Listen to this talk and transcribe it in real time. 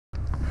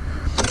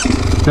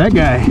That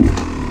guy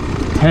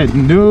had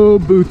no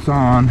boots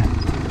on.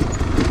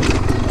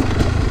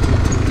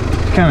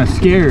 It's kind of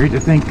scary to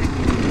think,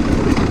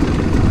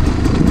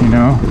 you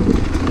know,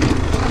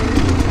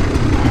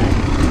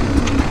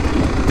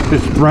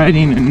 just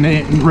riding in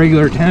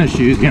regular tennis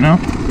shoes, you know,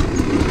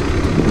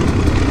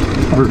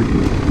 or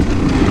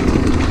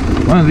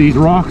one of these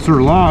rocks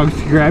or logs,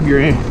 grab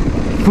your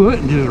foot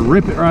and just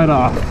rip it right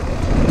off,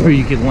 or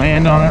you can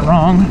land on it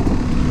wrong.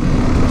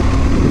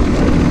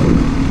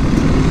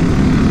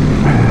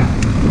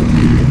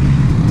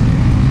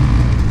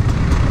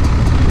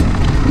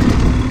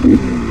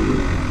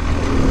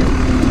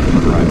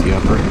 Ride the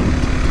upper.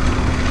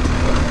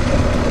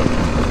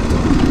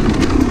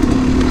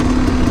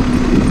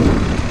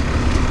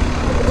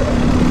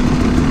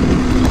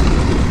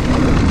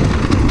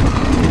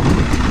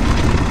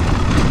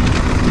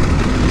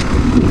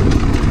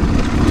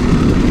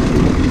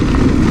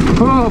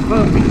 Oh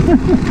fuck.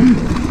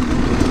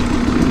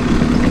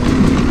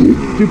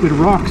 Stupid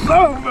rocks.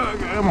 Oh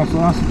fuck, I almost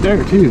lost it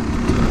there too.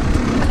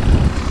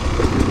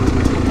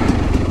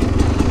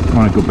 I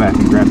want to go back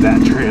and grab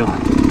that trail.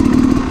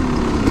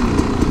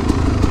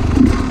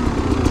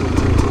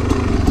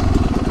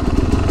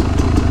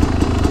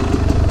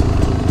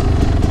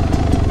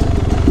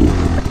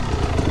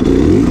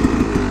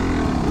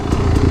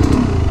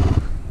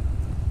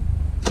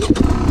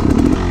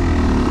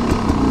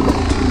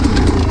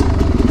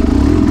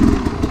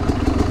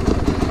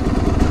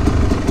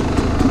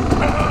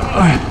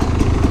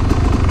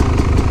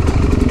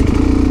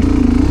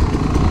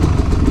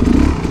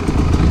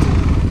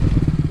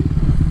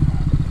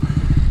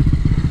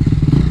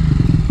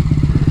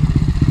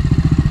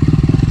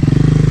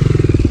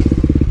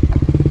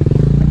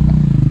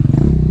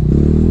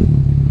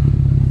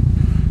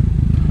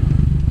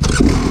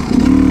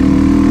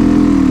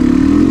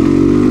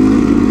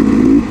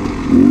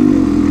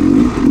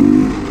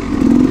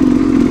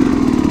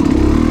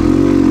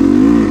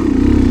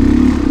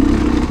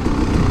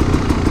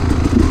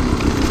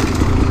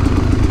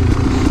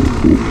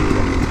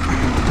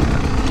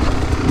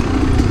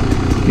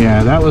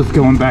 Yeah, that was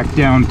going back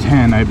down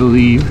 10, I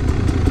believe.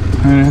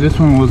 This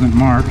one wasn't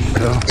marked,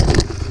 so,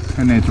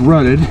 and it's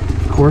rutted,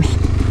 of course.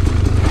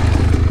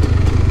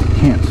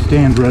 Can't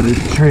stand rutted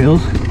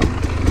trails.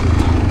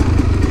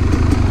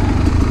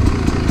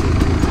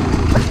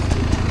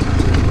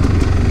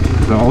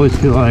 I always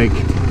feel like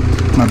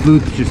my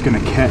boot's just gonna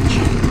catch.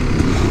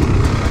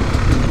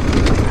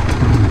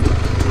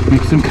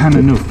 Makes them kind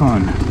of no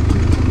fun.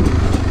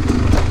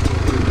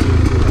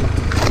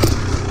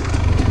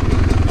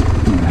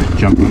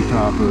 Jump on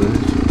top of this.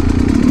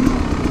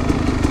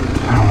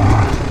 I don't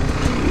want it.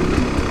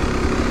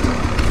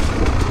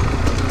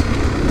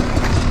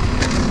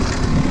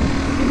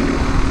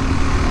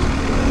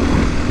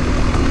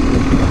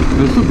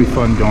 This will be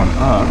fun going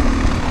up.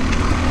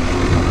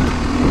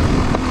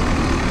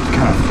 It's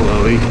kind of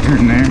flowy here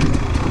and there.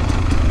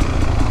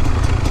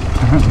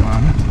 Come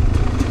on.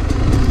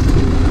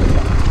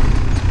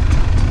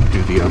 Do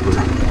the upper.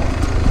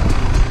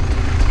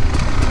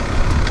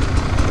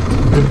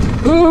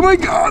 Oh my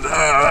god!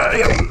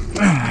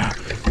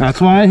 That's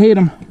why I hate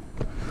them.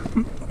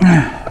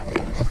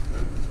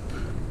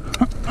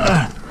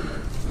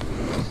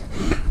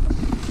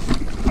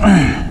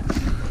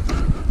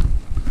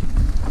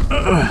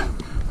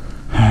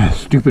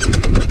 Stupid.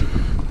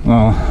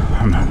 Well,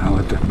 I'm not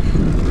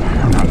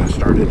gonna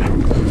start it.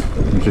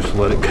 Just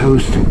let it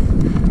coast.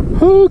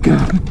 Oh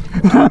god,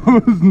 that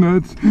was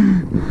nuts.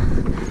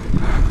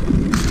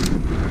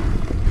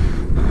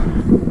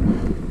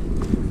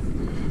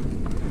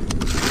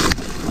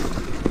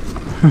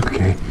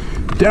 Okay,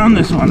 down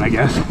this one, I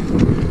guess.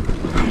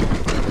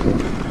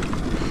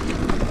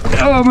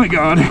 Oh my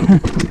god.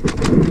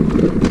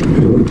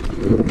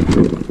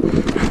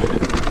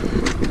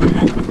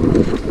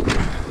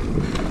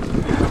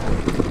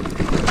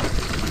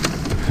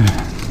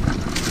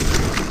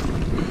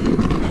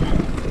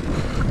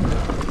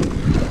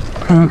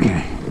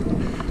 Okay.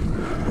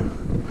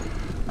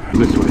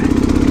 This way.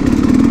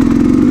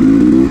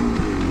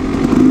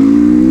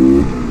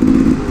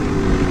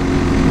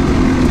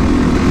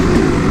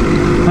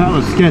 That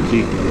was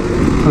sketchy.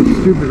 Those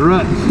stupid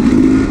ruts.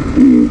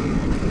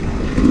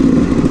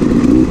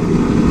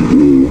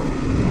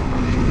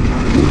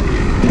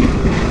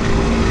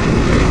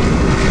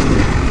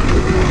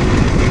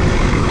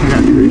 I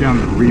gotta carry down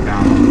the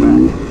rebound on the back.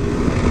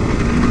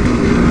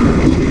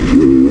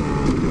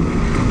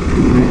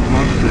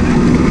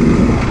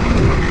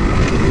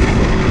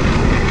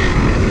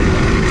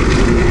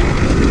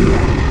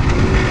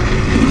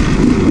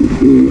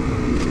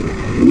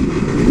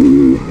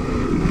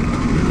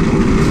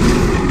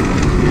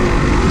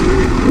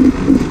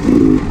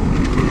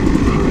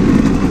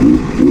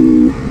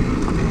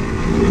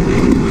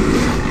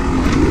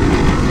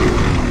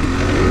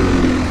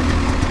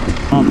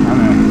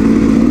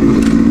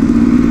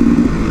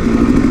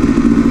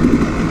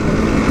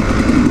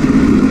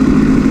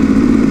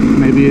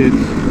 Maybe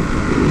it's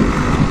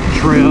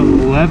trail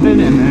 11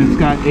 and then it's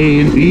got A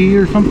and B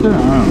or something. I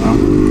don't know.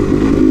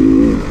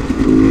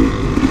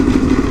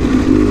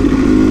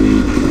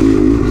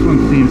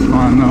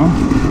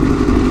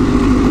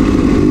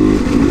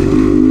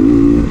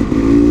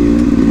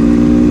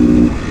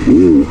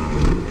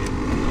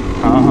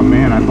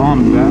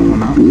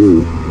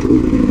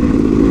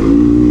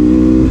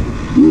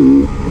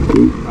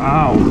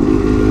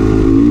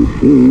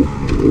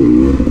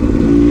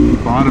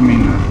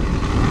 bottoming the...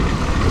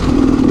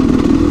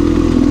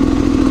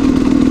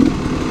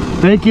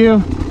 Thank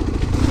you.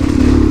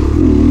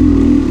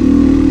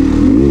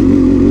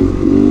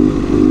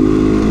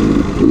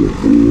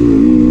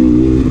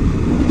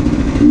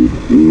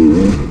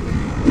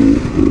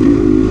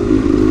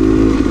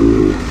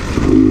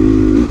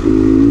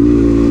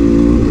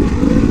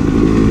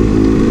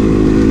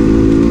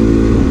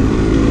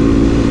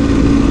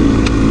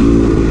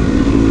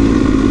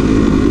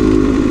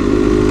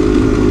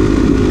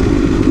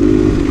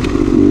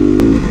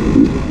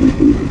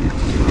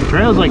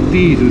 Trails like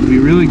these would be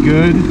really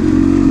good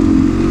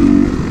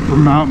for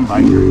mountain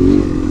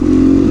bikers.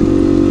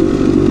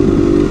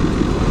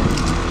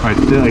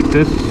 Like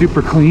this is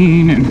super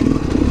clean and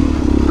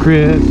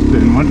crisp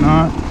and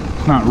whatnot.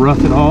 It's not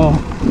rough at all.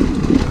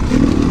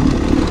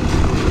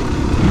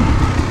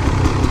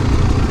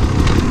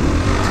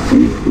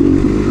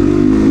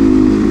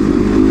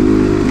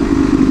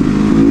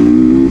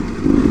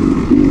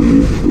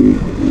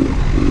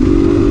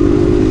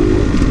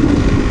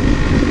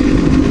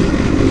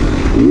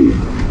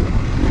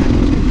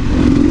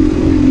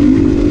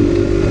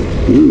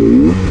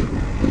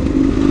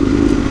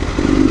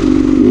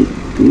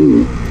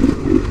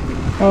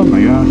 Oh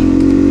my gosh.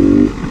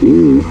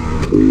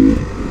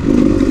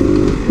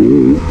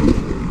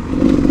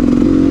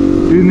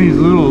 Doing these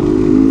little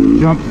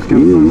jumps is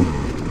kind of fun.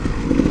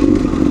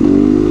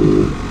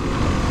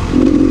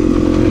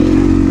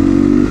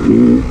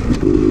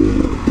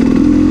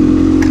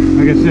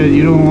 Like I said,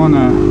 you don't want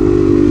to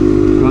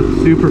go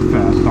super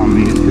fast on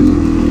these because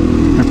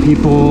there are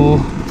people.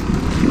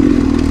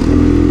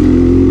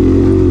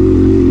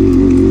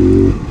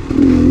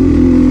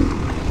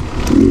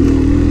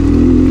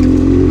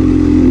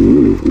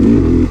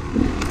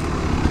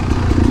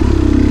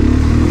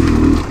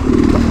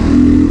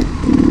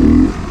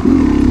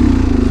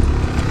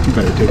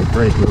 Better take a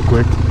break real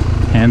quick.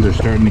 Hands are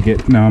starting to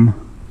get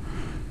numb.